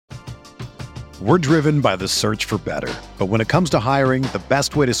We're driven by the search for better. But when it comes to hiring, the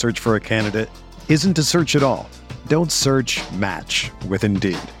best way to search for a candidate isn't to search at all. Don't search, match with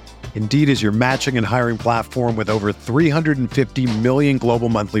Indeed. Indeed is your matching and hiring platform with over 350 million global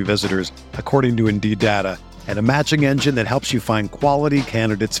monthly visitors, according to Indeed data, and a matching engine that helps you find quality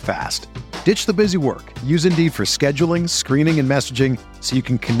candidates fast. Ditch the busy work. Use Indeed for scheduling, screening, and messaging so you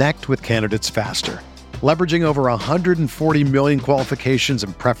can connect with candidates faster. Leveraging over 140 million qualifications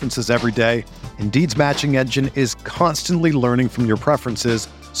and preferences every day, Indeed's matching engine is constantly learning from your preferences,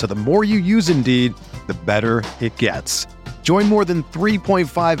 so the more you use Indeed, the better it gets. Join more than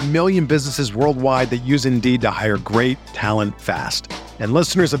 3.5 million businesses worldwide that use Indeed to hire great talent fast. And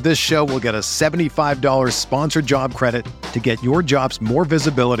listeners of this show will get a $75 sponsored job credit to get your jobs more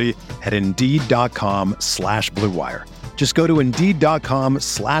visibility at Indeed.com/Blue Wire. Just go to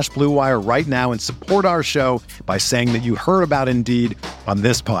Indeed.com/Blue Wire right now and support our show by saying that you heard about Indeed on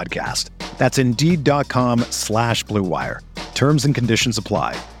this podcast. That's Indeed.com/Blue Wire. Terms and conditions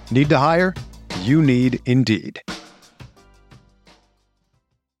apply. Need to hire? You need Indeed.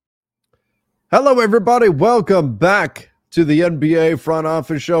 Hello, everybody. Welcome back to the NBA Front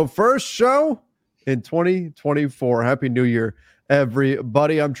Office Show. First show in 2024. Happy New Year,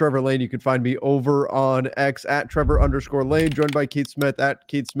 everybody. I'm Trevor Lane. You can find me over on X at Trevor_Lane, joined by Keith Smith at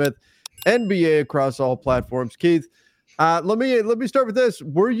Keith Smith NBA across all platforms. Keith, let me start with this.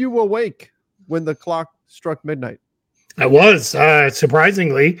 Were you awake when the clock struck midnight? I was,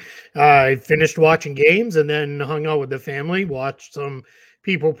 surprisingly. I finished watching games and then hung out with the family, watched some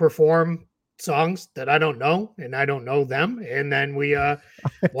people perform songs that I don't know, and I don't know them. And then we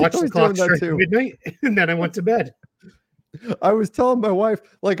watched the clock strike midnight, and then I went to bed. I was telling my wife,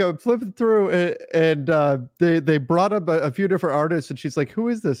 like, I was flipping through and they brought up a few different artists, and she's like, "Who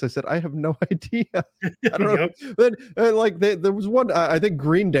is this?" I said, "I have no idea." I don't know. Then there was one, I think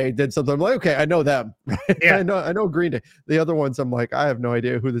Green Day did something. I'm like, okay, I know them. Right? Yeah. I know Green Day. The other ones, I'm like, I have no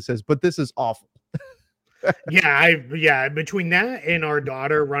idea who this is, but this is awful. Yeah. Between that and our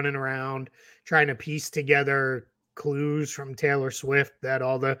daughter running around trying to piece together clues from Taylor Swift that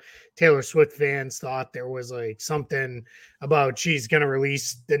all the Taylor Swift fans thought there was like something about she's going to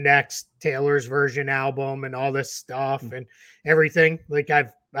release the next Taylor's version album and all this stuff and everything. Like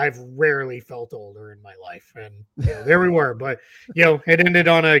I've rarely felt older in my life, and there we were, but it ended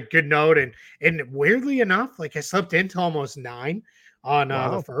on a good note. And weirdly enough, like I slept in till almost 9 on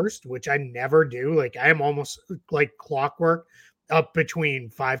the first, which I never do. Like I am almost like clockwork up between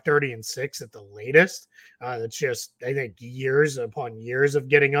 5:30 and 6 at the latest. It's just, I think, years upon years of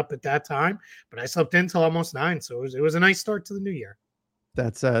getting up at that time, but I slept in till almost 9. So it was a nice start to the new year.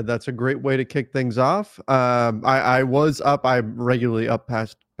 That's a great way to kick things off. I was up. I'm regularly up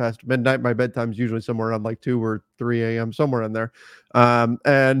past midnight. My bedtime's usually somewhere around like 2 or 3 a.m., somewhere in there. A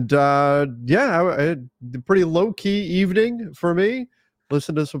pretty low key evening for me.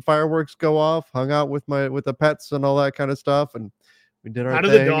 Listened to some fireworks go off, hung out with the pets and all that kind of stuff, and we did our thing. How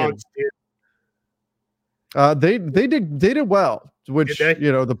did the dogs do? They did well. Which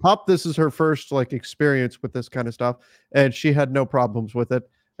the pup, this is her first like experience with this kind of stuff, and she had no problems with it.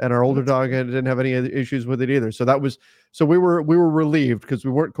 And our older dog didn't have any issues with it either. So we were relieved because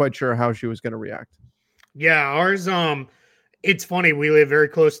we weren't quite sure how she was going to react. Yeah, ours. It's funny. We live very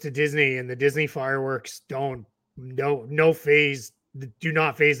close to Disney, and the Disney fireworks do not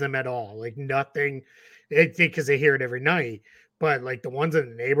phase them at all. Like nothing, because they hear it every night. But like the ones in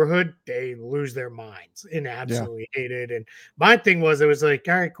the neighborhood, they lose their minds and absolutely hate it. And my thing was, it was like,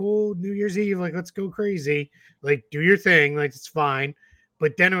 all right, cool, New Year's Eve, like let's go crazy, like do your thing, like it's fine.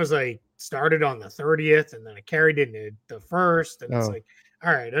 But then it was like started on the 30th, and then I carried it into the 1st, and it's like,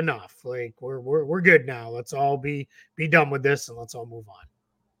 all right, enough. Like we're good now. Let's all be done with this, and let's all move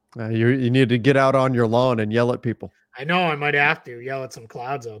on. You need to get out on your lawn and yell at people. I know I might have to yell at some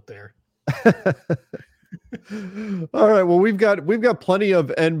clouds out there. All right. Well, we've got plenty of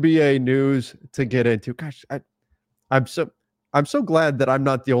NBA news to get into. Gosh, I'm so glad that I'm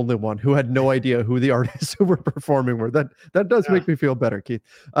not the only one who had no idea who the artists who were performing were. That does make me feel better, Keith.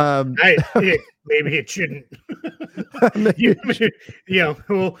 Maybe it shouldn't. You'll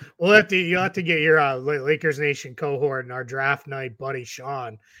have to get your Lakers Nation cohort and our draft night buddy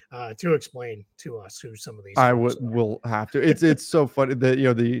Sean to explain to us who some of these. Will have to. It's so funny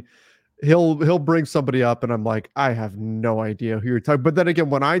that he'll bring somebody up and I'm like, I have no idea who you're talking. But then again,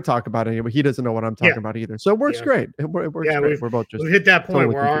 when I talk about it, he doesn't know what I'm talking about either. So it works great. It works great. We're both just we've hit that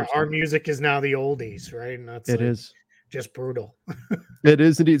point where our music is now the oldies, right? And that's is just brutal. It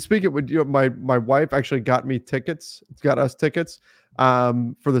is indeed. Speaking of, my wife actually got me tickets. It's got us tickets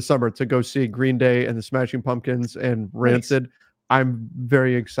for the summer to go see Green Day and the Smashing Pumpkins and Rancid. Nice. I'm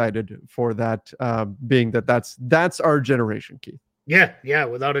very excited for that, being that's our generation, Keith. Yeah,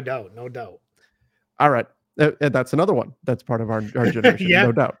 without a doubt, no doubt. All right. And that's another one that's part of our generation, Yeah.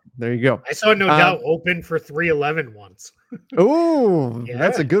 no doubt. There you go. I saw No Doubt open for 311 once. Oh, Yeah.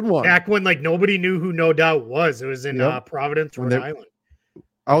 that's a good one. Back when like nobody knew who No Doubt was. It was in Providence, Rhode Island.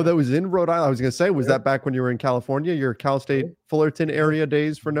 Oh, that was in Rhode Island. I was going to say, was that back when you were in California, your Cal State Fullerton area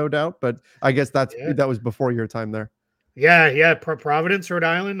days for No Doubt? But I guess that was before your time there. Yeah. Providence, Rhode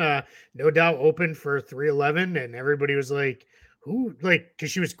Island. No Doubt opened for 311, and everybody was like, who, like, because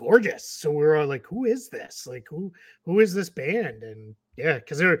she was gorgeous. So we were all like, who is this? Like, who is this band? And yeah,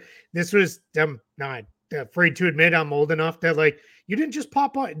 because this was, I'm not afraid to admit I'm old enough that like you didn't just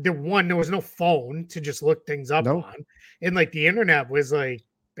pop on. There was no phone to just look things up on, and like the internet was like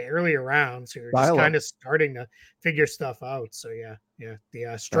barely around, so you're just kind of starting to figure stuff out. So yeah,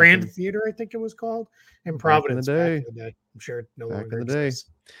 the Strand Theater, I think it was called, in Providence back in the day. I'm sure it no longer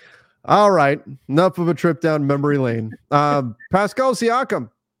exists. All right, enough of a trip down memory lane. Pascal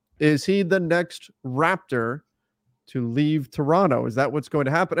Siakam, is he the next Raptor to leave Toronto? Is that what's going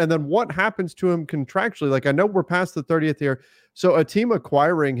to happen? And then what happens to him contractually? Like, I know we're past the 30th year, so a team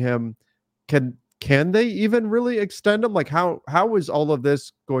acquiring him, can they even really extend him? Like, how is all of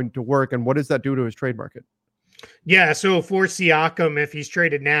this going to work, and what does that do to his trade market? Yeah, so for Siakam, if he's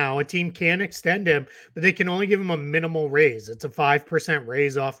traded now, a team can extend him, but they can only give him a minimal raise. It's a 5%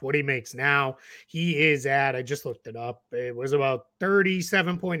 raise off what he makes now. He is at, I just looked it up, it was about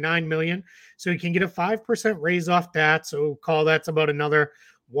 37.9 million. So he can get a 5% raise off that. So call that's about another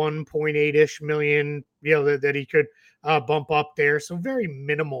 1.8-ish million, that he could bump up there. So very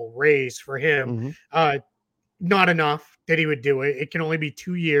minimal raise for him. Not enough that he would do it. It can only be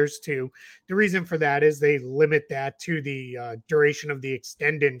 2 years too. The reason for that is they limit that to the duration of the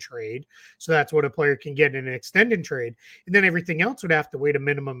extend-in trade. So that's what a player can get in an extend-in trade. And then everything else would have to wait a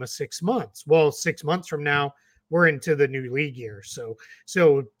minimum of 6 months. Well, 6 months from now, we're into the new league year.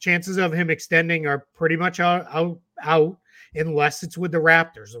 So chances of him extending are pretty much out unless it's with the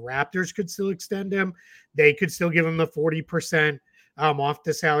Raptors. The Raptors could still extend him. They could still give him the 40% off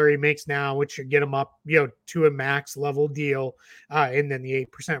the salary he makes now, which should get him up, to a max level deal. And then the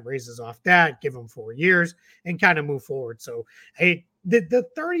 8% raises off that, give him 4 years and kind of move forward. So the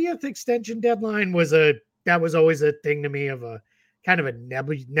 30th extension deadline was always a thing to me of a kind of a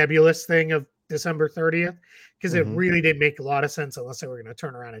nebulous thing of December 30th, because it really didn't make a lot of sense unless they were going to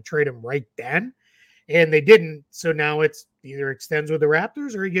turn around and trade him right then. And they didn't. So now it's either extends with the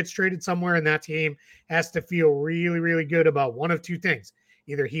Raptors or he gets traded somewhere, and that team has to feel really, really good about one of two things.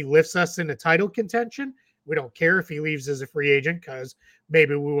 Either he lifts us into title contention. We don't care if he leaves as a free agent because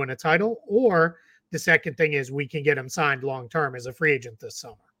maybe we win a title. Or the second thing is we can get him signed long-term as a free agent this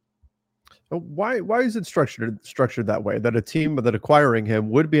summer. Why is it structured that way? That a team that acquiring him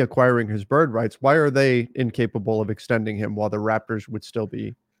would be acquiring his bird rights. Why are they incapable of extending him while the Raptors would still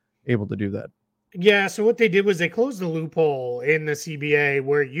be able to do that? Yeah, so what they did was they closed the loophole in the CBA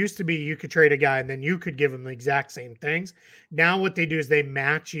where it used to be you could trade a guy and then you could give him the exact same things. Now what they do is they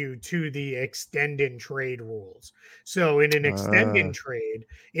match you to the extend-in trade rules. So in an extend-in trade,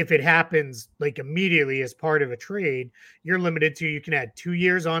 if it happens like immediately as part of a trade, you're limited to, you can add 2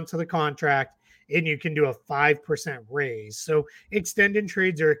 years onto the contract and you can do a 5% raise. So extend-in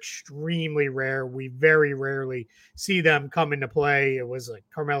trades are extremely rare. We very rarely see them come into play. It was like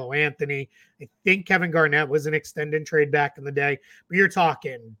Carmelo Anthony. I think Kevin Garnett was an extend-in trade back in the day, but you're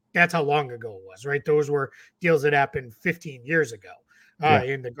talking, that's how long ago it was, right? Those were deals that happened 15 years ago.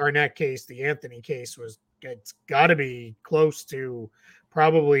 In the Garnett case, the Anthony case it's got to be close to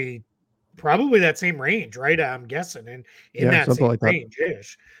probably that same range, right? I'm guessing, and in that same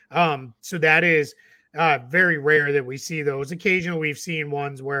range-ish. So that is very rare that we see those. Occasionally we've seen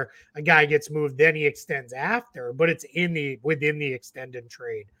ones where a guy gets moved, then he extends after, but it's within the extended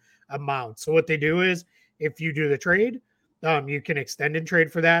trade amount. So what they do is if you do the trade, you can extend and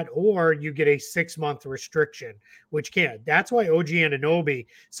trade for that, or you get a 6-month restriction, which can. That's why OG Anunoby,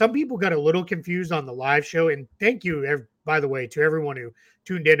 some people got a little confused on the live show. And thank you, by the way, to everyone who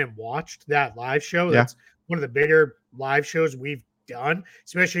tuned in and watched that live show. That's one of the bigger live shows we've done,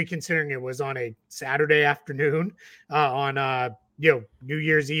 especially considering it was on a Saturday afternoon on New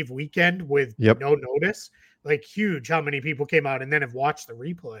Year's Eve weekend with no notice. Like huge how many people came out and then have watched the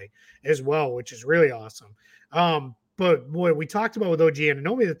replay as well, which is really awesome. But what we talked about with OG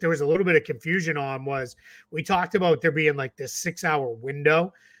Anunoby that there was a little bit of confusion on was we talked about there being like this 6-hour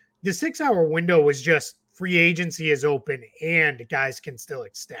window. The 6-hour window was just free agency is open and guys can still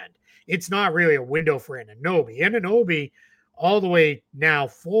extend. It's not really a window for Anunoby. Anunoby all the way now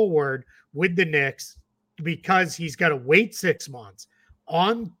forward with the Knicks, because he's got to wait 6 months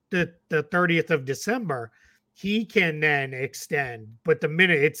on the 30th of December, he can then extend. But the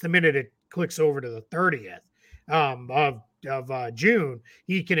minute it clicks over to the 30th of June,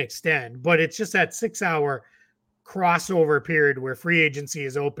 he can extend. But it's just that 6 hour crossover period where free agency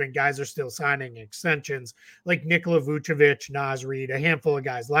is open. Guys are still signing extensions like Nikola Vucevic, Naz Reid, a handful of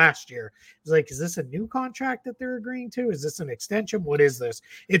guys last year. It's like, is this a new contract that they're agreeing to? Is this an extension? What is this?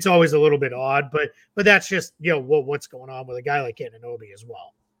 It's always a little bit odd, but that's just, what's going on with a guy like Anunoby as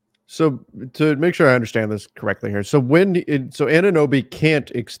well. So to make sure I understand this correctly here. So Anunoby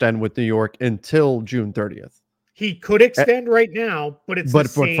can't extend with New York until June 30th. He could extend right now, but it's the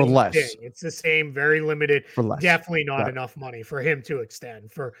same for less. thing. It's the same, very limited. For less. Definitely not enough money for him to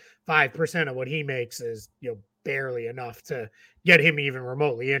extend. For 5% of what he makes is barely enough to get him even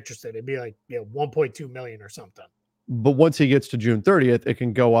remotely interested. It'd be like 1.2 million or something. But once he gets to June 30th, it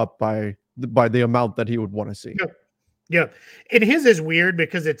can go up by the amount that he would want to see. Yeah. And his is weird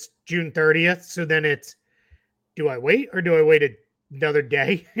because it's June 30th. So then it's, do I wait or do I wait another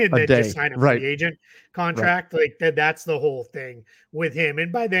day and then just sign a free agent contract? Like that's the whole thing with him.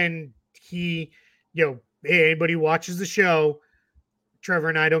 And by then he, anybody watches the show, Trevor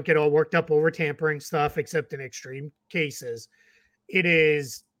and I don't get all worked up over tampering stuff, except in extreme cases. It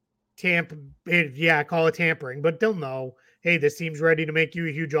is call it tampering, but they'll know, hey, this team's ready to make you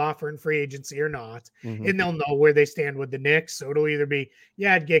a huge offer in free agency or not. Mm-hmm. And they'll know where they stand with the Knicks. So it'll either be,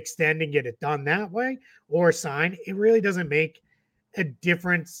 extend and get it done that way or sign. It really doesn't make a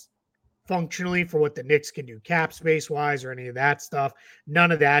difference functionally for what the Knicks can do cap space wise or any of that stuff.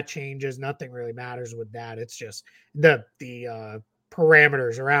 None of that changes. Nothing really matters with that. It's just the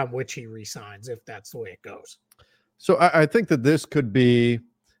parameters around which he resigns, if that's the way it goes. So I think that this could be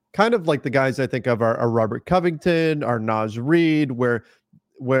kind of like the guys I think of are Robert Covington, are Naz Reid, where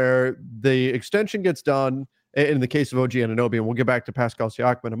the extension gets done in the case of OG Anunoby, and we'll get back to Pascal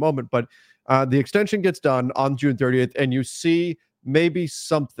Siakam in a moment, but the extension gets done on June 30th, and you see maybe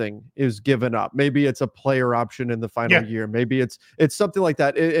something is given up. Maybe it's a player option in the final year. Maybe it's something like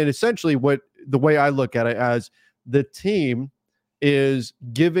that. And essentially the way I look at it as the team is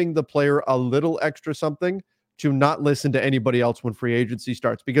giving the player a little extra something to not listen to anybody else when free agency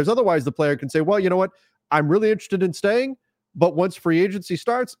starts, because otherwise the player can say, well, you know what? I'm really interested in staying, but once free agency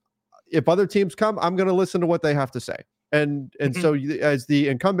starts, if other teams come, I'm going to listen to what they have to say. And so as the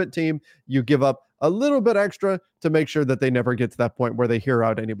incumbent team, you give up a little bit extra to make sure that they never get to that point where they hear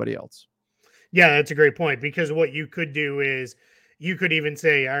out anybody else. Yeah, that's a great point, because what you could do is you could even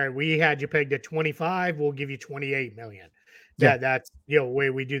say, all right, we had you pegged at 25, we'll give you 28 million. That's the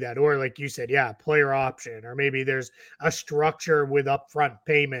way we do that. Or like you said, player option, or maybe there's a structure with upfront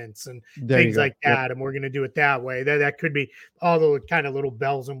payments and things like that. And we're going to do it that way. That could be all the kind of little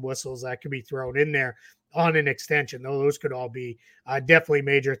bells and whistles that could be thrown in there on an extension. Those could all be definitely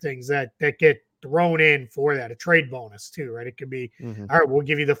major things that get thrown in for that. A trade bonus too, right? It could be, all right, we'll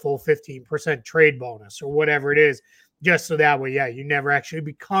give you the full 15% trade bonus or whatever it is, just so that way, you never actually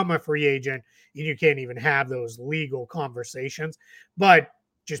become a free agent and you can't even have those legal conversations. But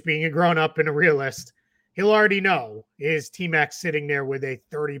just being a grown-up and a realist, he'll already know, is Team X sitting there with a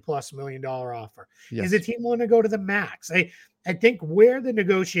 $30+ million offer? Yes. Is the team willing to go to the max? I think where the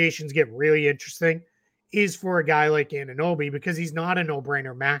negotiations get really interesting is for a guy like Anunoby, because he's not a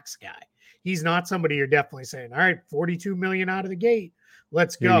no-brainer max guy. He's not somebody you're definitely saying, all right, 42 million out of the gate,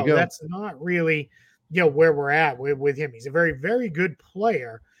 let's go. That's not really where we're at with him. He's a very, very good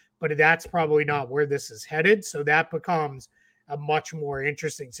player, but that's probably not where this is headed. So that becomes a much more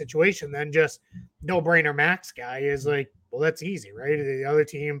interesting situation than just no-brainer max guy is like, well, that's easy, right? The other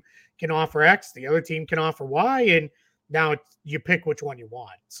team can offer X, the other team can offer Y, and now you pick which one you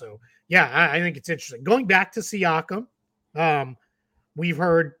want. So, I think it's interesting. Going back to Siakam, we've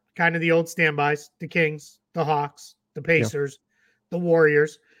heard kind of the old standbys, the Kings, the Hawks, the Pacers, the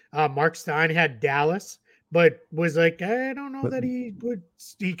Warriors. Mark Stein had Dallas, but was like, I don't know that he would.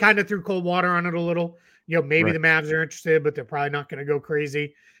 He kind of threw cold water on it a little. Maybe the Mavs are interested, but they're probably not going to go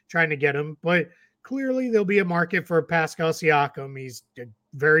crazy trying to get him. But clearly there'll be a market for Pascal Siakam. He's a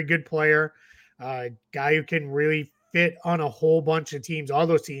very good player, guy who can really fit on a whole bunch of teams, all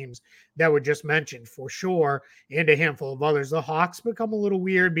those teams that were just mentioned for sure, and a handful of others. The Hawks become a little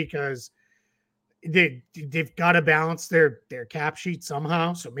weird because they've got to balance their cap sheet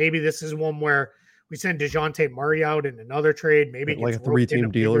somehow. So maybe this is one where we send DeJounte Murray out in another trade. Maybe like a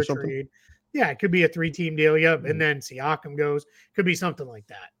 3-team deal or something. Trade. Yeah, it could be a 3-team deal. Yep. And then Siakam goes. Could be something like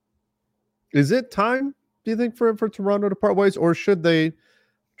that. Is it time, do you think, for Toronto to part ways, or should they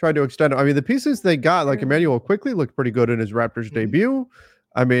try to extend it? I mean, the pieces they got, like Emmanuel quickly looked pretty good in his Raptors debut.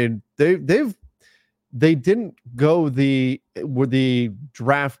 I mean, they've they didn't go with the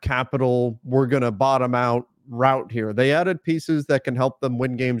draft capital, we're going to bottom out route here. They added pieces that can help them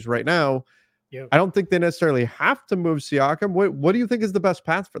win games right now. Yep. I don't think they necessarily have to move Siakam. What do you think is the best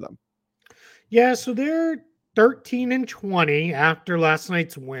path for them? Yeah, so they're 13-20 after last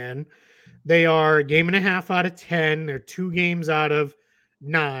night's win. They are a game and a half out of 10. They're 2 games out of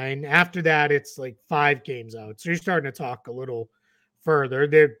 9. After that, it's like 5 games out. So you're starting to talk a little further.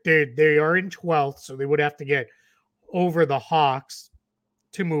 They are in 12th, so they would have to get over the Hawks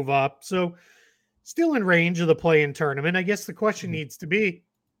to move up. So still in range of the play-in tournament. I guess the question needs to be,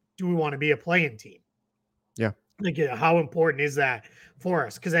 do we want to be a play-in team? Yeah. Like, how important is that for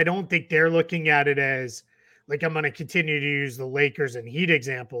us? Because I don't think they're looking at it as, like, I'm going to continue to use the Lakers and Heat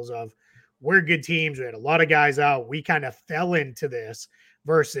examples of, we're good teams. We had a lot of guys out. We kind of fell into this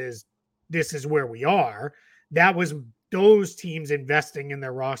versus this is where we are. That was those teams investing in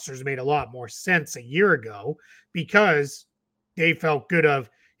their rosters made a lot more sense a year ago because they felt good of,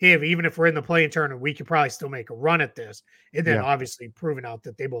 hey, even if we're in the play-in tournament, we could probably still make a run at this. And then obviously proving out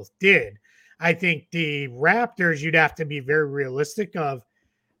that they both did. I think the Raptors, you'd have to be very realistic of,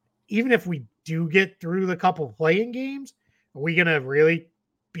 even if we do get through the couple playing games, are we going to really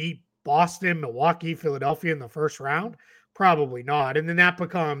beat Boston, Milwaukee, Philadelphia in the first round? Probably not. And then that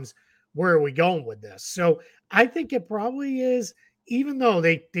becomes, where are we going with this? So I think it probably is, even though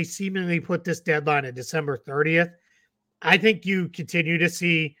they seemingly put this deadline at December 30th, I think you continue to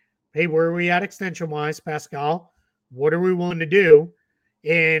see, hey, where are we at extension-wise, Pascal? What are we willing to do?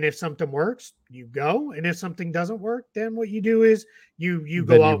 And if something works, you go. And if something doesn't work, then what you do is you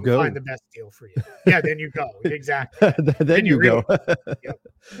go out and find the best deal for you. Yeah, then you go. Exactly. then you go.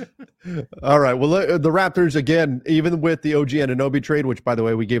 All right. Well, the Raptors, again, even with the OG Anunoby trade, which, by the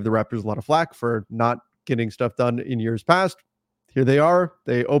way, we gave the Raptors a lot of flack for not getting stuff done in years past. Here they are.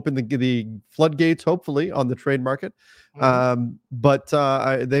 They opened the floodgates, hopefully, on the trade market. But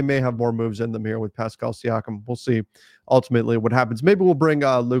they may have more moves in them here with Pascal Siakam. We'll see ultimately what happens. Maybe we'll bring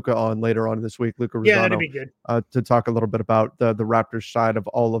Luca on later on this week, Luca Rosano, that'd be good. To talk a little bit about the Raptors side of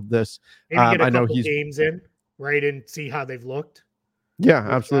all of this. Maybe get a couple games in, right, and see how they've looked. Yeah,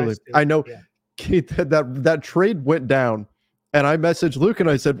 absolutely. I know, Keith, that trade went down, and I messaged Luke and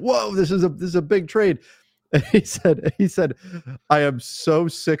I said, "Whoa, this is a big trade." And he said, I am so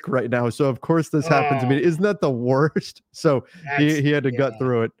sick right now. So of course this happens. I mean, isn't that the worst? So he had to gut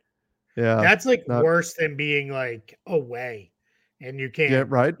through it. Yeah. That's like worse than being like away and you can't. Yeah,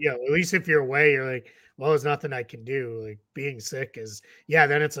 right. Yeah. At least if you're away, you're like, well, there's nothing I can do. Like being sick is,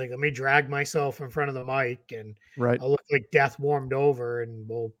 then it's like, let me drag myself in front of the mic and I'll look like death warmed over and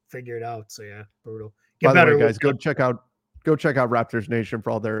we'll figure it out. So yeah, brutal. By the way, guys, go check out Raptors Nation for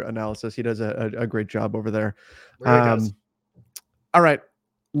all their analysis. He does a great job over there. Really all right,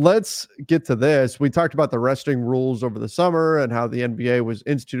 let's get to this. We talked about the resting rules over the summer and how the NBA was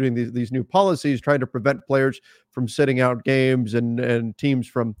instituting these new policies, trying to prevent players from sitting out games and teams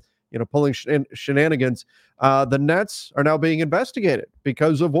from pulling shenanigans. The Nets are now being investigated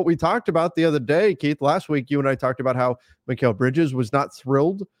because of what we talked about the other day. Keith, last week you and I talked about how Mikal Bridges was not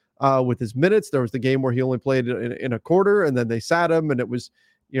thrilled with his minutes. There was the game where he only played in a quarter, and then they sat him, and it was,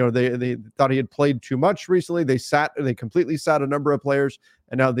 they thought he had played too much recently. They completely sat a number of players,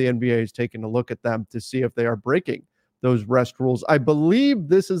 and now the NBA is taking a look at them to see if they are breaking those rest rules. I believe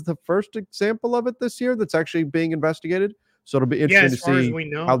this is the first example of it this year that's actually being investigated. So it'll be interesting to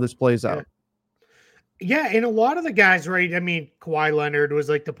see how this plays out. Yeah, and a lot of the guys, right? I mean, Kawhi Leonard was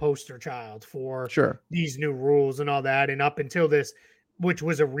like the poster child for these new rules and all that. And up until this, which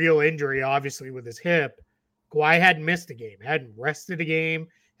was a real injury, obviously, with his hip, Kawhi hadn't missed a game, hadn't rested a game,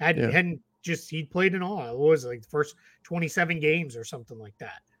 he'd played in all. It was like the first 27 games or something like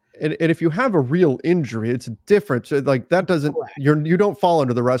that. And if you have a real injury, it's different. So like that doesn't, you don't fall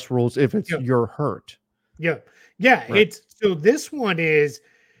under the rest rules if it's you're hurt. Yeah. Right. So this one is,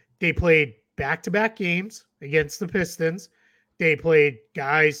 they played back-to-back games against the Pistons. They played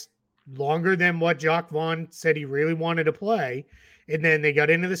guys longer than what Jacques Vaughn said he really wanted to play. And then they got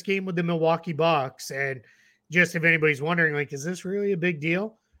into this game with the Milwaukee Bucks. And just if anybody's wondering, like, is this really a big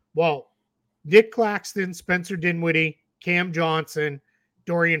deal? Well, Nick Claxton, Spencer Dinwiddie, Cam Johnson,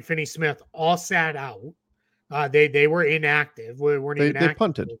 Dorian Finney-Smith all sat out. They were inactive. They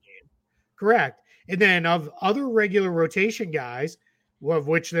punted. The game. Correct. And then of other regular rotation guys, of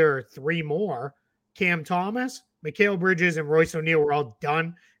which there are 3 more, Cam Thomas, Mikal Bridges, and Royce O'Neal were all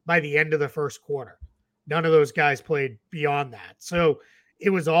done by the end of the first quarter. None of those guys played beyond that. So it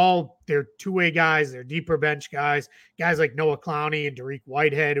was all their two-way guys, their deeper bench guys like Noah Clowney and Dariq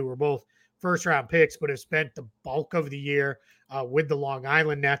Whitehead, who were both first-round picks, but have spent the bulk of the year with the Long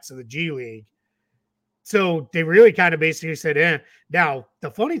Island Nets of the G League. So they really kind of basically said, Now, the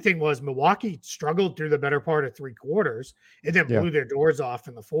funny thing was Milwaukee struggled through the better part of 3 quarters and then Yeah. blew their doors off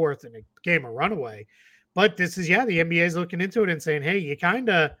in the fourth, and it became a runaway. But this is, the NBA is looking into it and saying, hey, you kind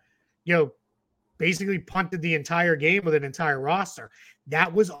of, basically punted the entire game with an entire roster.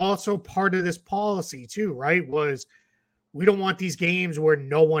 That was also part of this policy too, right? Was we don't want these games where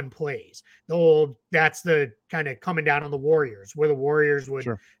no one plays. That's the kind of coming down on the Warriors, where the Warriors would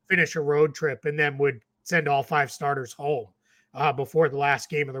Sure. finish a road trip and then would send all 5 starters home before the last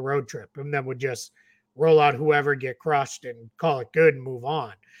game of the road trip, and then would just roll out whoever, get crushed, and call it good and move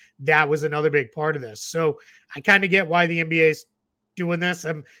on. That was another big part of this. So I kind of get why the NBA is doing this.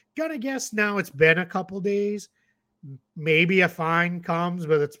 I'm gonna guess now it's been a couple days. Maybe a fine comes,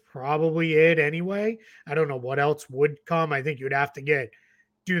 but that's probably it anyway. I don't know what else would come. I think you'd have to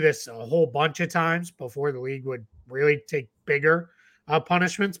do this a whole bunch of times before the league would really take bigger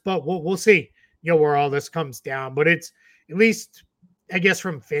punishments. But we'll see, where all this comes down. But it's, at least, I guess,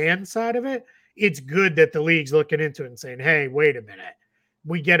 from fan side of it, it's good that the league's looking into it and saying, hey, wait a minute.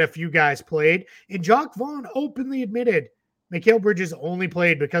 We get a few guys played. And Jacques Vaughn openly admitted Mikal Bridges only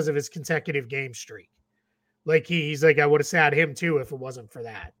played because of his consecutive game streak. Like he's like, I would have sat him too if it wasn't for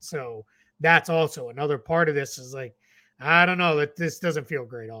that. So that's also another part of this is like, I don't know, that this doesn't feel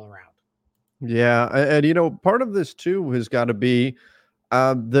great all around. Yeah, and part of this too has got to be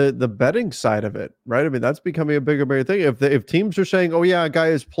the betting side of it, right? I mean, that's becoming a bigger thing. If teams are saying, "Oh yeah, a guy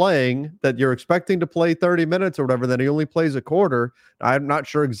is playing that you're expecting to play 30 minutes or whatever," then he only plays a quarter. I'm not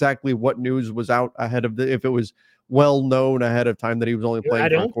sure exactly what news was out ahead of if it was well known ahead of time that he was only playing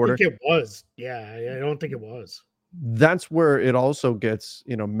for a quarter. I don't think it was. Yeah, I don't think it was. That's where it also gets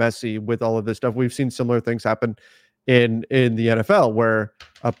messy with all of this stuff. We've seen similar things happen in the NFL where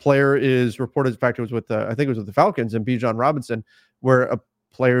a player is reported. In fact, it was with I think it was with the Falcons and Bijan Robinson, where a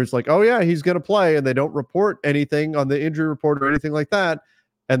player's like, "Oh yeah, he's going to play," and they don't report anything on the injury report or anything like that.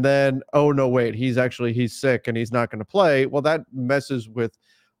 And then, oh no, wait, he's sick and he's not going to play. Well, that messes with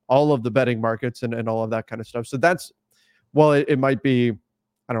all of the betting markets and all of that kind of stuff. So that's, well, it might be,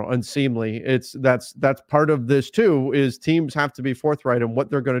 I don't know, unseemly. That's part of this too, is teams have to be forthright in what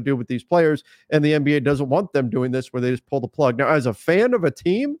they're going to do with these players. And the NBA doesn't want them doing this where they just pull the plug. Now, as a fan of a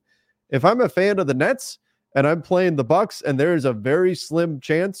team, if I'm a fan of the Nets and I'm playing the Bucks and there is a very slim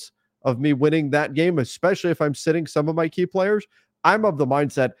chance of me winning that game, especially if I'm sitting some of my key players, I'm of the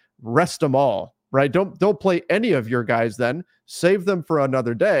mindset, rest them all, right? Don't play any of your guys then. Save them for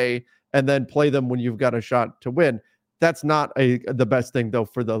another day and then play them when you've got a shot to win. That's not the best thing though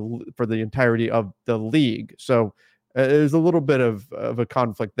for the entirety of the league. So there's a little bit of a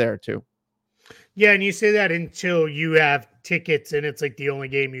conflict there too. Yeah, and you say that until you have tickets and it's like the only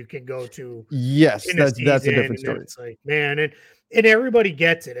game you can go to. Yes, that's a different story. It's like, man, and everybody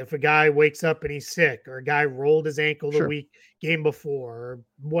gets it. If a guy wakes up and he's sick, or a guy rolled his ankle the game before, or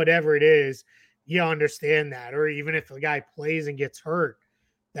whatever it is, you understand that. Or even if a guy plays and gets hurt,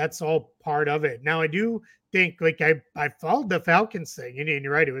 that's all part of it. Now, I do think, like, I followed the Falcons thing, and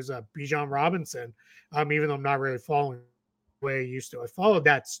you're right, it was Bijan Robinson. Even though I'm not really following the way I used to, I followed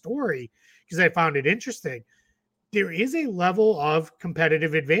that story because I found it interesting. There is a level of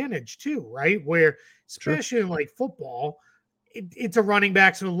competitive advantage too, right? Where, especially in like football, it's a running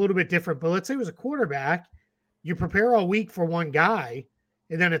back, so a little bit different. But let's say it was a quarterback, you prepare all week for one guy,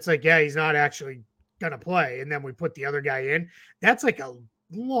 and then it's like, yeah, he's not actually gonna play, and then we put the other guy in. That's like a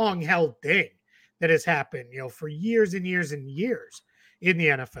long held thing that has happened, for years and years and years in the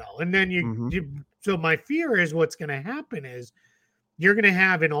NFL. And then so my fear is what's going to happen is you're going to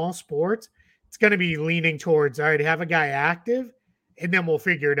have in all sports, it's going to be leaning towards, all right, have a guy active, and then we'll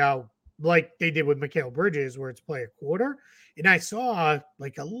figure it out like they did with Mikal Bridges, where it's play a quarter. And I saw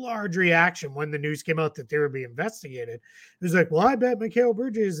like a large reaction when the news came out that they were being investigated. It was like, well, I bet Mikal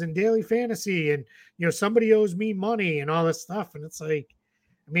Bridges in daily fantasy, and somebody owes me money and all this stuff. And it's like,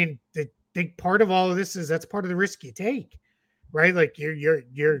 I mean, the big part of all of this is that's part of the risk you take, right? Like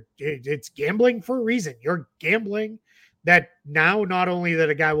it's gambling for a reason. You're gambling that now not only that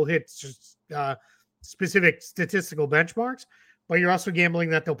a guy will hit specific statistical benchmarks, but you're also gambling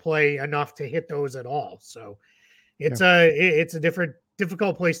that they'll play enough to hit those at all. So it's a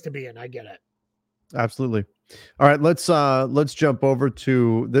difficult place to be in. I get it. Absolutely. All right, let's jump over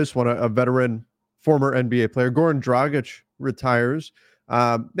to this one. A veteran, former NBA player, Goran Dragic, retires.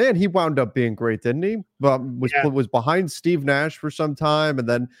 Man, he wound up being great, didn't he? Was behind Steve Nash for some time, and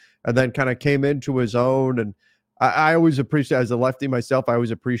then kind of came into his own. And I always appreciate, as a lefty myself, I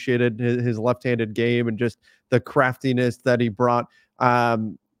always appreciated his left-handed game and just the craftiness that he brought.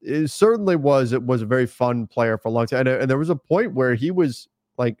 It was a very fun player for a long time. And there was a point where he was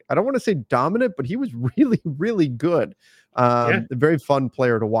like, I don't want to say dominant, but he was really, really good. A very fun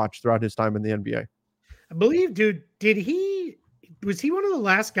player to watch throughout his time in the NBA. I believe, dude, was he one of the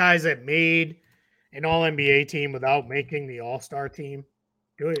last guys that made an all NBA team without making the all-star team?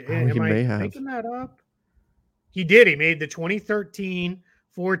 Am I making that up? He did. He made the 2013-14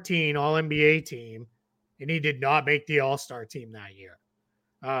 all NBA team, and he did not make the all-star team that year.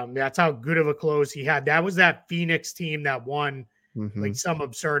 That's how good of a close he had. That was that Phoenix team that won like some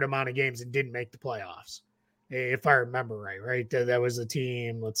absurd amount of games and didn't make the playoffs. If I remember right? That was the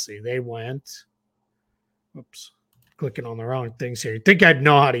team. Let's see. They went. Oops. Clicking on the wrong things here. You think I'd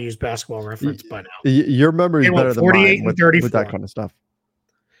know how to use Basketball Reference by now. Your memory is better than mine with that kind of stuff.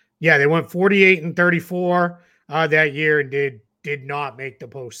 Yeah, they went 48-34 that year and did not make the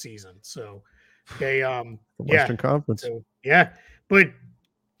postseason. So they the Western Conference. So, but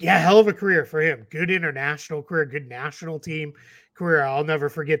hell of a career for him. Good international career, good national team career. I'll never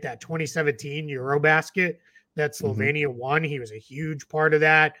forget that 2017 Eurobasket that Slovenia won. He was a huge part of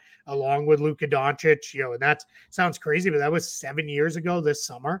that, along with Luka Doncic. And that sounds crazy, but that was 7 years ago this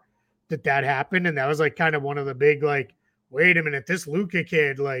summer that happened. And that was like kind of one of the big, like, wait a minute, this Luka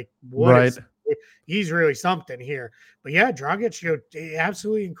kid, like, he's really something here. But yeah, Dragic,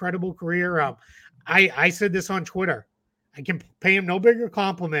 absolutely incredible career. I said this on Twitter. I can pay him no bigger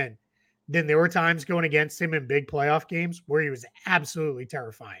compliment than there were times going against him in big playoff games where he was absolutely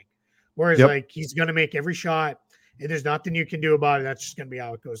terrifying. Whereas, like, he's going to make every shot, and there's nothing you can do about it. That's just going to be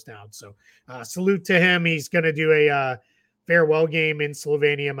how it goes down. So, salute to him. He's going to do a farewell game in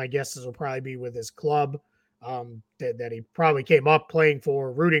Slovenia. My guess is will probably be with his club that he probably came up playing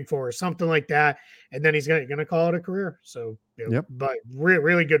for, rooting for, or something like that. And then he's going to call it a career. So, but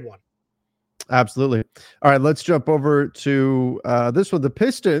really good one. Absolutely. All right, let's jump over to this one. The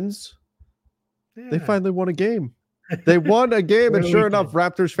Pistons, they finally won a game. They won a game, and sure enough,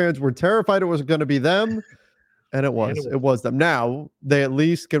 Raptors fans were terrified it was going to be them, and it was them. Now, they at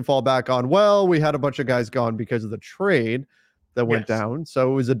least can fall back on, well, we had a bunch of guys gone because of the trade that went down,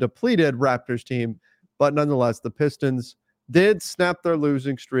 so it was a depleted Raptors team, but nonetheless, the Pistons did snap their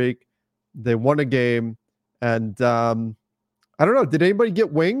losing streak. They won a game, and I don't know, did anybody get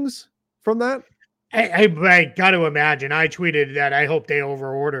wings from that? I got to imagine. I tweeted that I hope they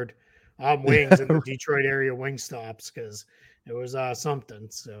overordered wings in the Detroit area wing stops because it was something.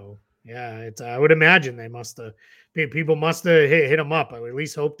 So I would imagine they people must have hit them up. I would at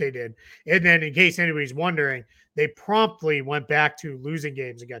least hope they did. And then, in case anybody's wondering, they promptly went back to losing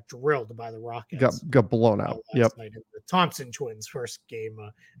games and got drilled by the Rockets. Got blown out. Yep. The Thompson twins first game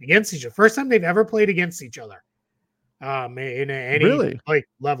against each other. First time they've ever played against each other. In any like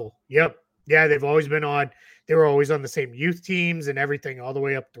level. Yep. Yeah, they've always been on. They were always on the same youth teams and everything all the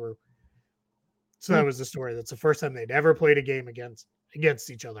way up through. So that was the story. That's the first time they'd ever played a game against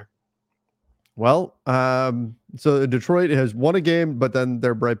each other. Well, so Detroit has won a game, but then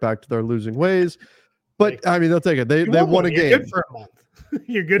they're right back to their losing ways. But I mean, they'll take it. They won a game. You're good for a month.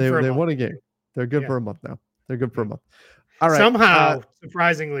 You're good for a month. They won a game. They're good for a month now. They're good for a month. All right. Somehow,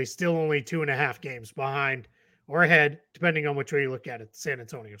 surprisingly, still only 2.5 games behind or ahead, depending on which way you look at it, the San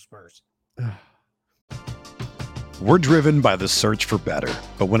Antonio Spurs. We're driven by the search for better.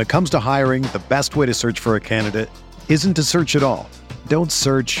 But when it comes to hiring, the best way to search for a candidate isn't to search at all. Don't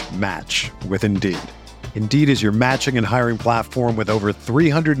search, match with Indeed. Indeed is your matching and hiring platform with over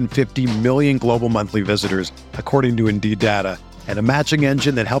 350 million global monthly visitors, according to Indeed data, and a matching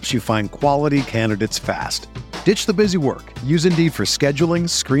engine that helps you find quality candidates fast. Ditch the busy work. Use Indeed for scheduling,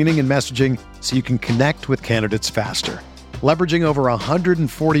 screening, and messaging so you can connect with candidates faster. Leveraging over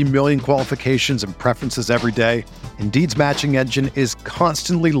 140 million qualifications and preferences every day, Indeed's matching engine is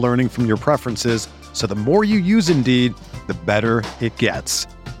constantly learning from your preferences, so the more you use Indeed, the better it gets.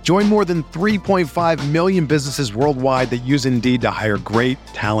 Join more than 3.5 million businesses worldwide that use Indeed to hire great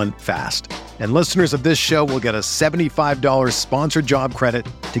talent fast. And listeners of this show will get a $75 sponsored job credit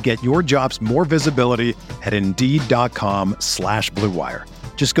to get your jobs more visibility at Indeed.com/Blue Wire.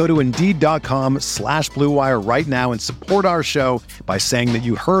 Just go to Indeed.com/Blue Wire right now and support our show by saying that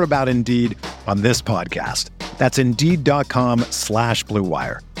you heard about Indeed on this podcast. That's Indeed.com/Blue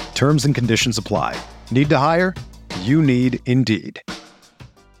Wire. Terms and conditions apply. Need to hire? You need Indeed.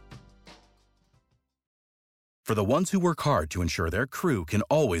 For the ones who work hard to ensure their crew can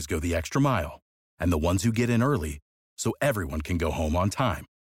always go the extra mile, and the ones who get in early so everyone can go home on time,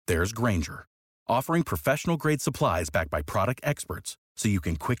 there's Grainger, offering professional-grade supplies backed by product experts so you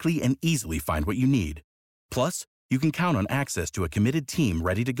can quickly and easily find what you need. Plus, you can count on access to a committed team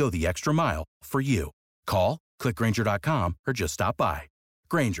ready to go the extra mile for you. Call, click Grainger.com, or just stop by.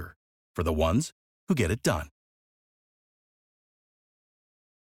 Grainger, for the ones who get it done.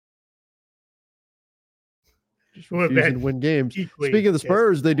 Just who have refusing been to win games. equally Speaking of the dismal.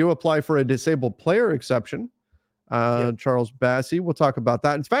 Spurs, they do apply for a disabled player exception. Charles Bassey. We'll talk about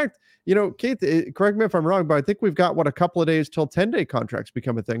that. In fact, Keith, correct me if I'm wrong, but I think we've got a couple of days till 10-day contracts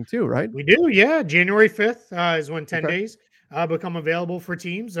become a thing too, right? We do, yeah. January 5th is when 10 Okay. days become available for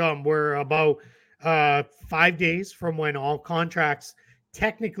teams. We're about 5 days from when all contracts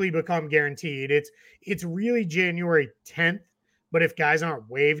technically become guaranteed. It's really January 10th, but if guys aren't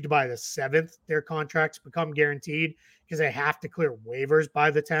waived by the 7th, their contracts become guaranteed because they have to clear waivers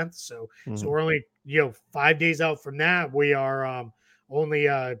by the 10th. So we're only 5 days out from that. We are only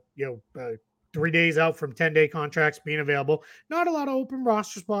 3 days out from 10-day contracts being available. Not a lot of open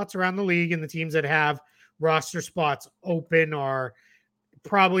roster spots around the league, and the teams that have roster spots open are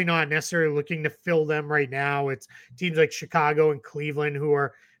probably not necessarily looking to fill them right now. It's teams like Chicago and Cleveland who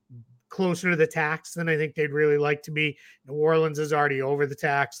are closer to the tax than I think they'd really like to be. New Orleans is already over the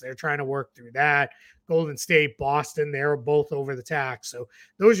tax. They're trying to work through that. Golden State, Boston, they're both over the tax. So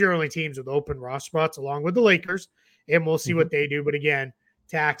those are your only teams with open roster spots, along with the Lakers, and we'll see what they do. But again,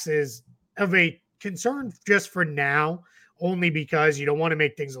 taxes of a concern just for now, only because you don't want to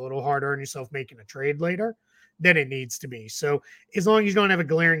make things a little harder on yourself making a trade later than it needs to be. So as long as you don't have a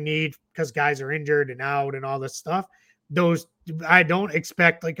glaring need because guys are injured and out and all this stuff, I don't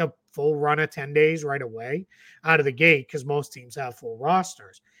expect like a full run of 10 days right away out of the gate because most teams have full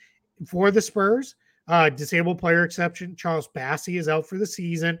rosters. For the Spurs, disabled player exception, Charles Bassey is out for the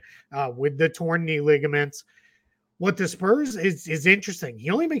season with the torn knee ligaments. What the Spurs is interesting.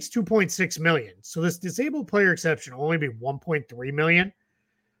 He only makes $2.6 million. So this disabled player exception will only be $1.3 million.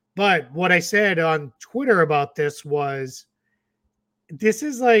 But what I said on Twitter about this was, this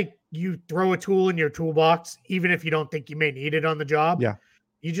is like you throw a tool in your toolbox, even if you don't think you may need it on the job. Yeah.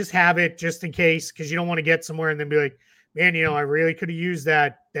 You just have it just in case, because you don't want to get somewhere and then be like, man, I really could have used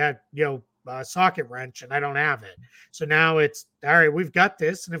that socket wrench and I don't have it. So now it's all right, we've got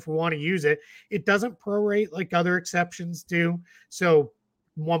this. And if we want to use it, it doesn't prorate like other exceptions do. So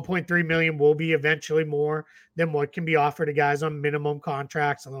 1.3 million will be eventually more than what can be offered to guys on minimum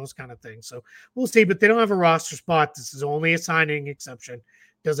contracts and those kind of things. So we'll see, but they don't have a roster spot. This is only a signing exception.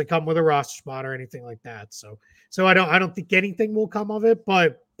 Doesn't come with a roster spot or anything like that. So I don't think anything will come of it,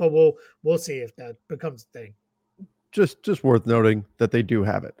 but we'll see if that becomes a thing. Just worth noting that they do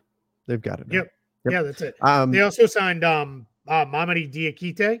have it. They've got it now. Yep. Yeah, that's it. Um, They also signed Mamadi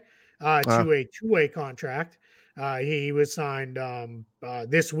Diakite to a two-way contract. He was signed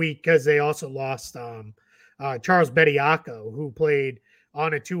this week because they also lost Charles Bediako, who played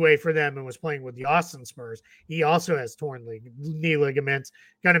on a two-way for them and was playing with the Austin Spurs. He also has torn knee ligaments,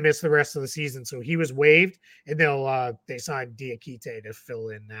 going to miss the rest of the season. So he was waived, and they signed Diakite to fill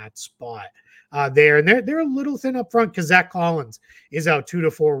in that spot there. And they're a little thin up front because Zach Collins is out 2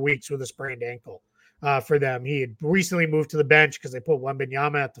 to 4 weeks with a sprained ankle for them. He had recently moved to the bench because they put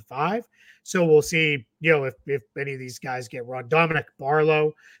Wembanyama at the 5. So we'll see, if any of these guys get run. Dominic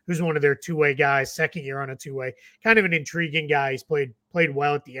Barlow, who's one of their two-way guys, second year on a two-way, kind of an intriguing guy. He's played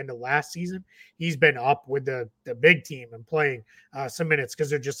well at the end of last season. He's been up with the big team and playing some minutes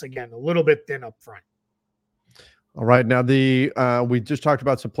because they're just, again, a little bit thin up front. All right. Now we just talked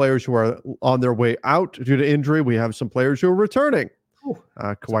about some players who are on their way out due to injury. We have some players who are returning.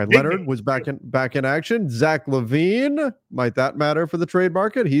 Kawhi Leonard was back in action. Zach LaVine, might that matter for the trade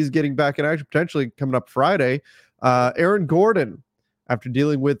market? He's getting back in action, potentially coming up Friday. Aaron Gordon, after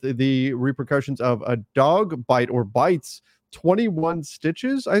dealing with the repercussions of a dog bite or bites, 21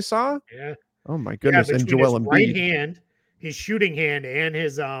 stitches I saw. Yeah. Oh my goodness. Yeah, and Joel Embiid. Right hand, his shooting hand, and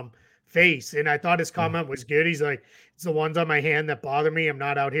his face. And I thought his comment was good. He's like, it's the ones on my hand that bother me. I'm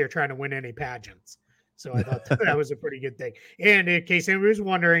not out here trying to win any pageants. So I thought that was a pretty good thing. And in case anybody was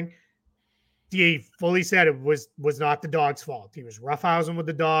wondering, he fully said it was not the dog's fault. He was roughhousing with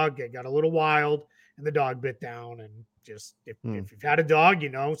the dog. It got a little wild, and the dog bit down. And just if you've had a dog,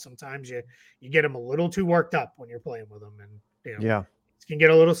 sometimes you get them a little too worked up when you're playing with them, and it can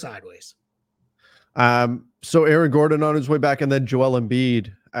get a little sideways. So Aaron Gordon on his way back, and then Joel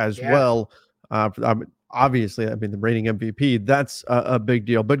Embiid as well. Obviously, the reigning MVP. That's a big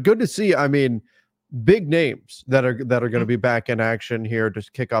deal. But good to see. Big names that are going to be back in action here to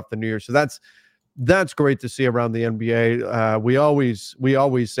kick off the new year. So that's great to see around the NBA. We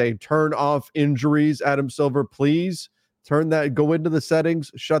always say turn off injuries. Adam Silver, please go into the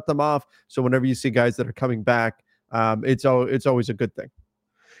settings, shut them off. So whenever you see guys that are coming back, it's always a good thing.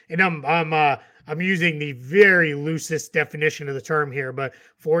 And I'm using the very loosest definition of the term here, but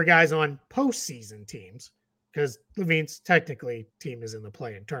 4 guys on postseason teams, because LaVine's technically team is in the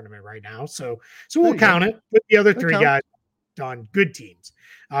play-in tournament right now. So we'll count it with the other 3 guys on good teams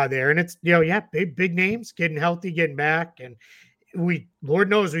there. And it's, big names getting healthy, getting back. And Lord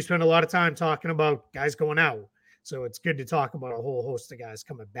knows we spend a lot of time talking about guys going out. So it's good to talk about a whole host of guys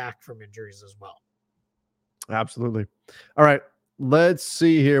coming back from injuries as well. Absolutely. All right. Let's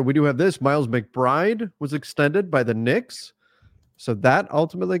see here. We do have this. Miles McBride was extended by the Knicks. So that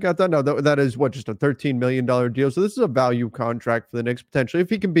ultimately got done. Now, that is just a $13 million deal. So this is a value contract for the Knicks, potentially. If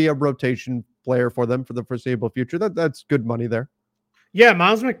he can be a rotation player for them for the foreseeable future, that's good money there. Yeah,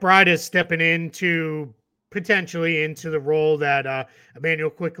 Miles McBride is stepping potentially into the role that Emmanuel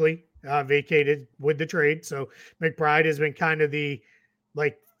Quickly vacated with the trade. So McBride has been kind of the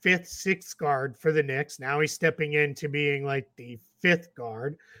fifth, sixth guard for the Knicks. Now he's stepping into being like the fifth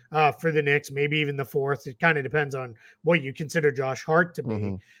guard for the Knicks, maybe even the fourth. It kind of depends on what you consider Josh Hart to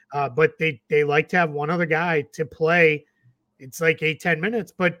be. But they like to have one other guy to play. It's like 8-10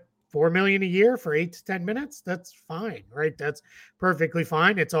 minutes, but $4 million a year for 8 to 10 minutes. That's fine, right? That's perfectly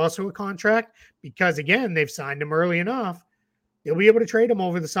fine. It's also a contract because, again, they've signed him early enough. They'll be able to trade him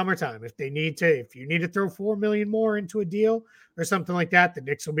over the summertime if they need to. If you need to throw $4 million more into a deal or something like that, the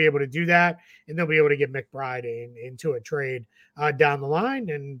Knicks will be able to do that, and they'll be able to get McBride into a trade down the line.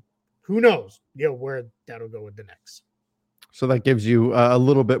 And who knows, where that'll go with the Knicks. So that gives you a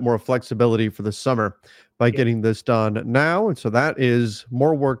little bit more flexibility for the summer by getting this done now. And so that is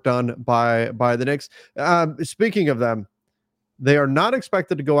more work done by the Knicks. Speaking of them, they are not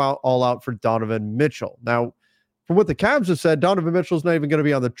expected to go all out for Donovan Mitchell. Now, from what the Cavs have said, Donovan Mitchell's not even going to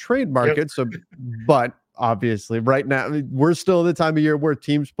be on the trade market. So, but obviously right now we're still in the time of year where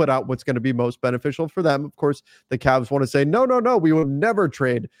teams put out what's going to be most beneficial for them. Of course, the Cavs want to say, no, we will never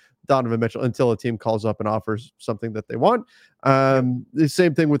trade Donovan Mitchell until a team calls up and offers something that they want. The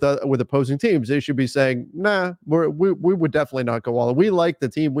same thing with opposing teams. They should be saying, nah, we would definitely not go all in. We like the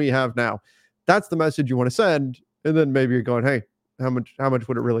team we have now. That's the message you want to send. And then maybe you're going, hey, how much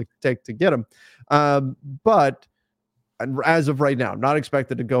would it really take to get him? But as of right now, not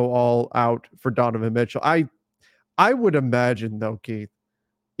expected to go all out for Donovan Mitchell. I would imagine, though, Keith,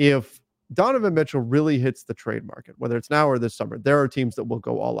 if Donovan Mitchell really hits the trade market, whether it's now or this summer, there are teams that will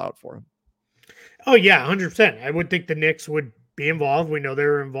go all out for him. Oh, yeah, 100%. I would think the Knicks would be involved. We know they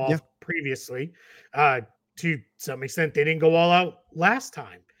were involved previously. To some extent, they didn't go all out last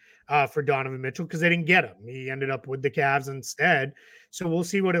time for Donovan Mitchell because they didn't get him. He ended up with the Cavs instead. So we'll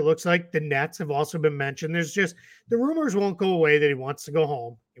see what it looks like. The Nets have also been mentioned. There's just the rumors won't go away that he wants to go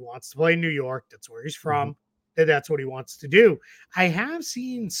home. He wants to play in New York. That's where he's from. That's what he wants to do. I have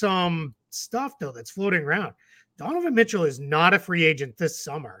seen some stuff, though, that's floating around. Donovan Mitchell is not a free agent this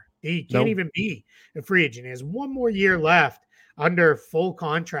summer. He can't even be a free agent. He has one more year left under full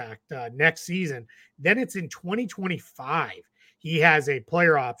contract next season. Then it's in 2025. He has a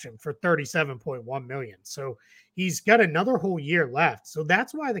player option for $37.1 million. So he's got another whole year left. So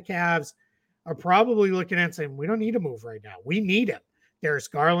that's why the Cavs are probably looking at saying, we don't need to move right now. We need him. Darius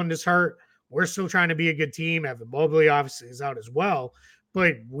Garland is hurt. We're still trying to be a good team. Evan Mobley obviously is out as well.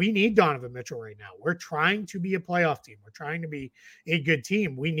 But we need Donovan Mitchell right now. We're trying to be a playoff team. We're trying to be a good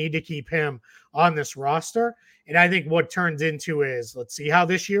team. We need to keep him on this roster. And I think what turns into is, let's see how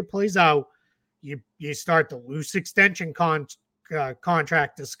this year plays out. You start the loose extension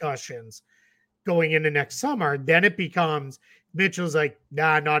contract discussions going into next summer. Then it becomes Mitchell's like,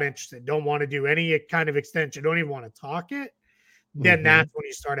 nah, not interested. Don't want to do any kind of extension. Don't even want to talk it. Then that's when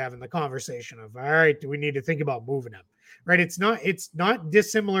you start having the conversation of, all right, do we need to think about moving him? Right? It's not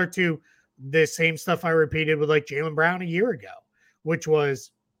dissimilar to the same stuff I repeated with like Jaylen Brown a year ago, which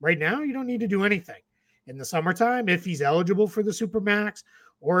was right now you don't need to do anything. In the summertime, if he's eligible for the Supermax,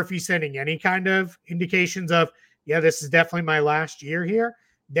 or if he's sending any kind of indications of, yeah, this is definitely my last year here,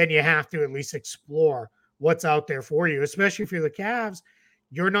 then you have to at least explore what's out there for you, especially if you're the Cavs.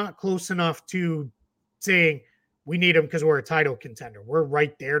 You're not close enough to saying we need him because we're a title contender. We're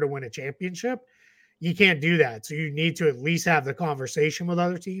right there to win a championship. You can't do that. So you need to at least have the conversation with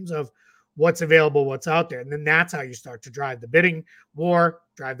other teams of what's available, what's out there. And then that's how you start to drive the bidding war,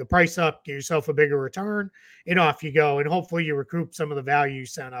 drive the price up, get yourself a bigger return, and off you go. And hopefully you recoup some of the value you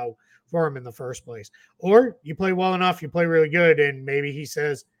sent out for him in the first place. Or you play well enough, you play really good, and maybe he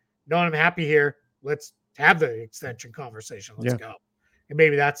says, no, I'm happy here. Let's have the extension conversation. Let's go. And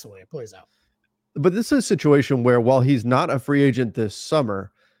maybe that's the way it plays out. But this is a situation where while he's not a free agent this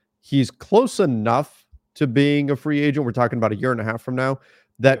summer, he's close enough to being a free agent. We're talking about a year and a half from now,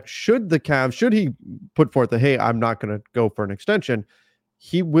 that should he put forth hey, I'm not going to go for an extension,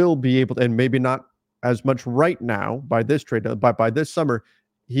 he will be able to, and maybe not as much right now by this trade, but by this summer,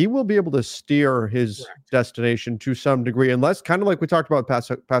 he will be able to steer his destination to some degree, unless, kind of like we talked about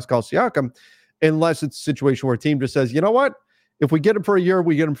Pascal Siakam, unless it's a situation where a team just says, you know what? If we get him for a year,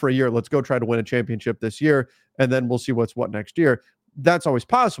 we get him for a year. Let's go try to win a championship this year, and then we'll see what's what next year. That's always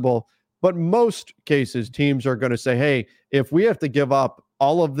possible. But most cases, teams are going to say, hey, if we have to give up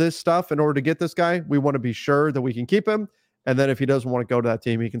all of this stuff in order to get this guy, we want to be sure that we can keep him. And then if he doesn't want to go to that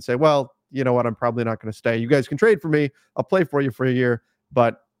team, he can say, well, you know what? I'm probably not going to stay. You guys can trade for me. I'll play for you for a year,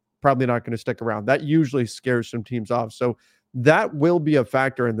 but probably not going to stick around. That usually scares some teams off. So that will be a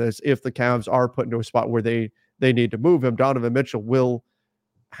factor in this if the Cavs are put into a spot where they need to move him. Donovan Mitchell will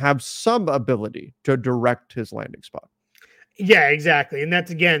have some ability to direct his landing spot. Yeah, exactly. And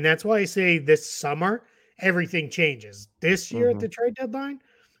that's why I say this summer, everything changes. This year at the trade deadline,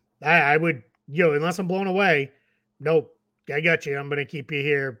 I would, unless I'm blown away, nope, I got you. I'm going to keep you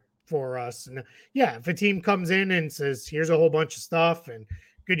here for us. And yeah, if a team comes in and says, here's a whole bunch of stuff and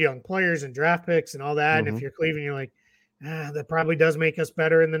good young players and draft picks and all that. And if you're Cleveland, you're like, that probably does make us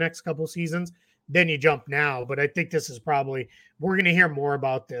better in the next couple seasons, then you jump now. But I think this is probably, we're going to hear more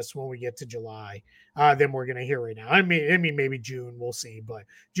about this when we get to July than we're going to hear right now. I mean, maybe June, we'll see. But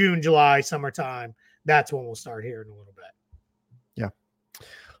June, July, summertime, that's when we'll start hearing a little bit. Yeah.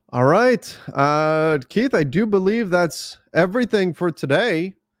 All right. Keith, I do believe that's everything for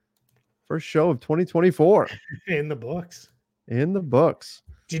today. First show of 2024. In the books. In the books.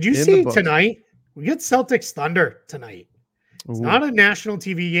 Did you see tonight? We get Celtics Thunder tonight. It's not a national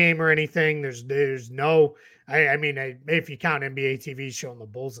TV game or anything. There's no, I mean, if you count NBA TV showing the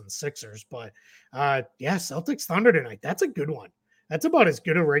Bulls and Sixers, but Celtics Thunder tonight. That's a good one. That's about as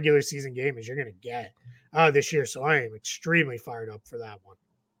good a regular season game as you're going to get this year. So I am extremely fired up for that one.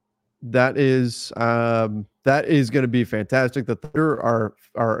 That is going to be fantastic. The Thunder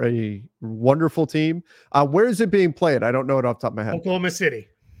are a wonderful team. Where is it being played? I don't know it off the top of my head. Oklahoma City.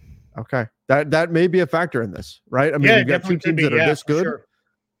 Okay, that may be a factor in this, right? I mean, you've got two teams that are this good. Sure.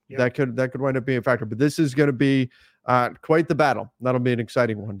 Yep. That could wind up being a factor. But this is going to be quite the battle. That'll be an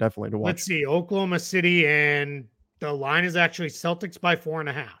exciting one, definitely to watch. Let's see, Oklahoma City, and the line is actually Celtics by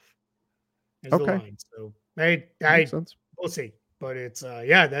 4.5. Okay. The line. So we'll see. But it's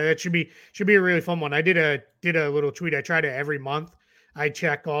that should be a really fun one. I did a little tweet. I try to every month. I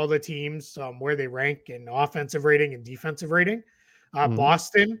check all the teams where they rank in offensive rating and defensive rating.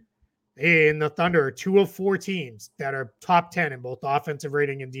 Boston and the Thunder are 2 of 4 teams that are top 10 in both offensive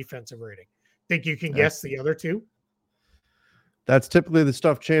rating and defensive rating. Think you can guess the other two? That's typically the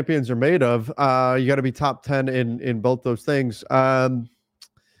stuff champions are made of. You got to be top 10 in both those things. So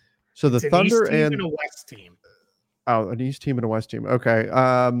the Thunder and a West team. Oh, an East team and a West team. Okay.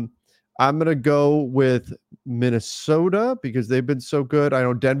 I'm going to go with Minnesota because they've been so good. I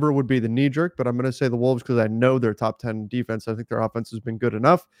know Denver would be the knee jerk, but I'm going to say the Wolves because I know they're top 10 defense. I think their offense has been good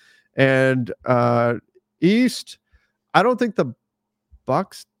enough. And East, I don't think the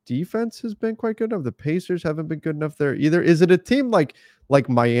Bucks defense has been quite good enough. The Pacers haven't been good enough there either. Is it a team like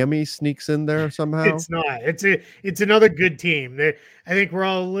Miami sneaks in there somehow? It's not. It's another good team. I think we're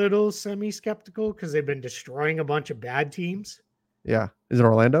all a little semi-skeptical because they've been destroying a bunch of bad teams. Yeah. Is it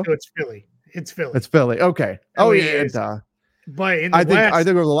Orlando? No, it's Philly. It's Philly. Okay. Oh yeah. But in the I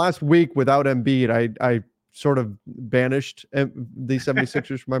think over the last week without Embiid, I sort of banished the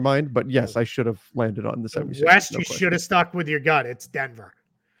 76ers from my mind. But yes, I should have landed on the 76ers. West, you should have stuck with your gut. It's Denver.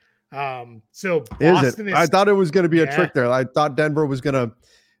 So Boston I thought it was going to be a trick there. I thought Denver was going to.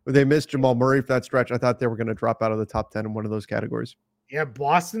 They missed Jamal Murray for that stretch. I thought they were going to drop out of the top 10 in one of those categories. Yeah,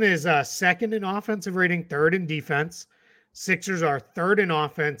 Boston is second in offensive rating, third in defense. Sixers are third in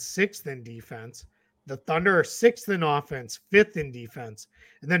offense, sixth in defense. The Thunder are sixth in offense, fifth in defense.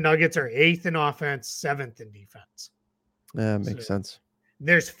 And the Nuggets are eighth in offense, seventh in defense. Yeah, makes sense.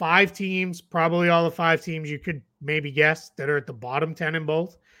 There's 5 teams, probably all the 5 teams you could maybe guess that are at the bottom 10 in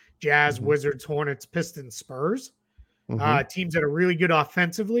both. Jazz, Wizards, Hornets, Pistons, Spurs. Teams that are really good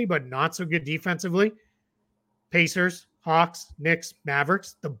offensively, but not so good defensively. Pacers, Hawks, Knicks,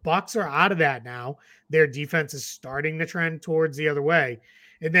 Mavericks. The Bucks are out of that now. Their defense is starting to trend towards the other way.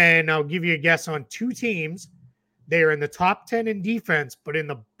 And then I'll give you a guess on 2 teams. They are in the top 10 in defense, but in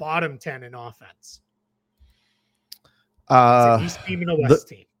the bottom 10 in offense. It's an East team and a West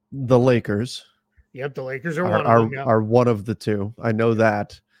team. The Lakers. Yep, the Lakers are one of them. Yep. Are one of the 2. I know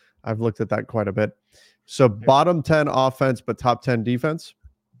that. I've looked at that quite a bit. So bottom 10 offense, but top 10 defense?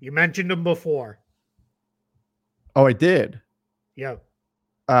 You mentioned them before. Oh, I did? Yep.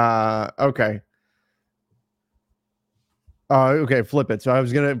 Okay. Okay, flip it. So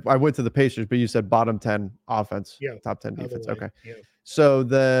I went to the Pacers, but you said bottom 10 offense, top 10 defense. Okay. Yep. So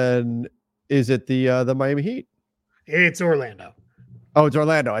then is it the Miami Heat? It's Orlando. Oh, it's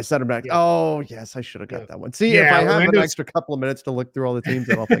Orlando. I said them back. Yep. Oh, yes, I should have got that one. See, if I have an extra couple of minutes to look through all the teams,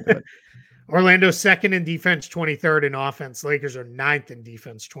 then I'll think of it. Orlando's second in defense, 23rd in offense. Lakers are 9th in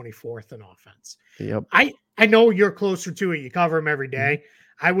defense, 24th in offense. Yep. I know you're closer to it. You cover them every day.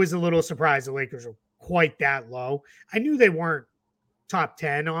 Mm-hmm. I was a little surprised the Lakers were quite that low. I knew they weren't top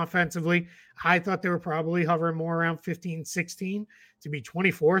 10 offensively. I thought they were probably hovering more around 15, 16. To be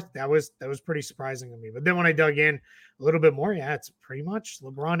 24th, that was pretty surprising to me. But then when I dug in a little bit more, yeah, it's pretty much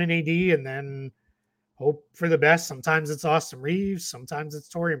LeBron and AD, and then hope for the best. Sometimes it's Austin Reeves, sometimes it's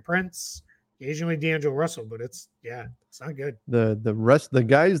Taurean Prince, occasionally D'Angelo Russell, but it's not good. The rest, the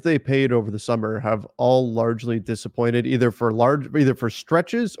guys they paid over the summer have all largely disappointed, either for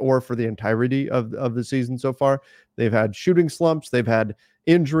stretches or for the entirety of the season so far. They've had shooting slumps, they've had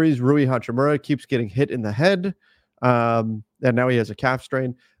injuries. Rui Hachimura keeps getting hit in the head, and now he has a calf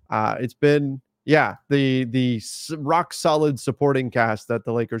strain. It's been the rock solid supporting cast that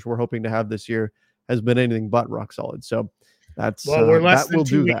the Lakers were hoping to have this year has been anything but rock solid. So that's we're less than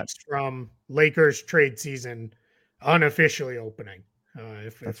 2 weeks that from Lakers trade season unofficially opening.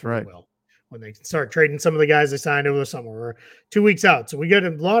 If right. Will, when they can start trading some of the guys they signed over the summer. We're 2 weeks out, so we got a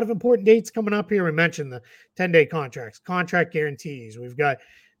lot of important dates coming up here. We mentioned the 10-day contracts, contract guarantees. We've got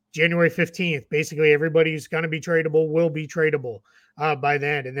January 15th. Basically, everybody who's going to be tradable will be tradable by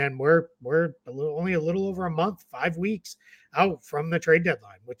then, and then we're only a little over a month, 5 weeks out from the trade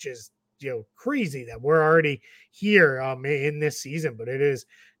deadline, which is crazy that we're already here in this season, but it is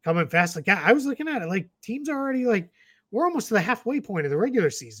coming fast. Like I was looking at it, like teams are already we're almost to the halfway point of the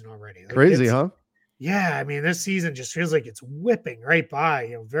regular season already. Crazy, huh? Yeah, I mean, this season just feels like it's whipping right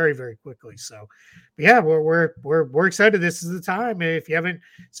by, very, very quickly. So, but yeah, we're excited. This is the time. If you haven't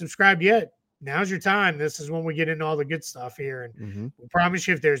subscribed yet, now's your time. This is when we get into all the good stuff here, and we promise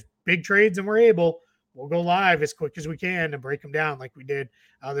you, if there's big trades and we're able, we'll go live as quick as we can and break them down like we did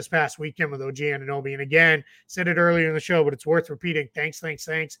this past weekend with OG Anunoby. And again, said it earlier in the show, but it's worth repeating. Thanks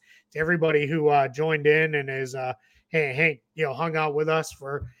to everybody who joined in and is hung out with us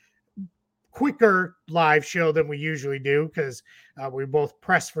for quicker live show than we usually do, because we both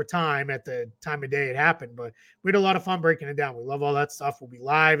pressed for time at the time of day it happened, but we had a lot of fun breaking it down. We love all that stuff. We'll be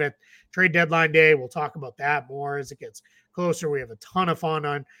live at trade deadline day. We'll talk about that more as it gets closer. We have a ton of fun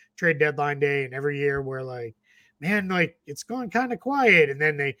on trade deadline day, and every year we're it's gone kind of quiet, and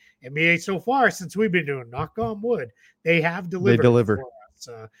then the NBA so far, since we've been doing, knock on wood, they have delivered. They deliver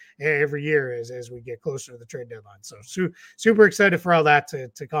for us, every year as we get closer to the trade deadline. So super excited for all that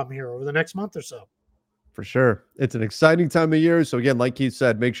to come here over the next month or so. For sure. It's an exciting time of year. So again, like Keith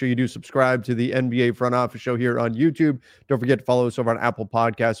said, make sure you do subscribe to the NBA Front Office Show here on YouTube. Don't forget to follow us over on Apple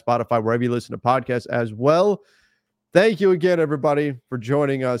Podcasts, Spotify, wherever you listen to podcasts as well. Thank you again, everybody, for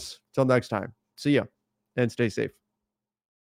joining us. Till next time. See ya and stay safe.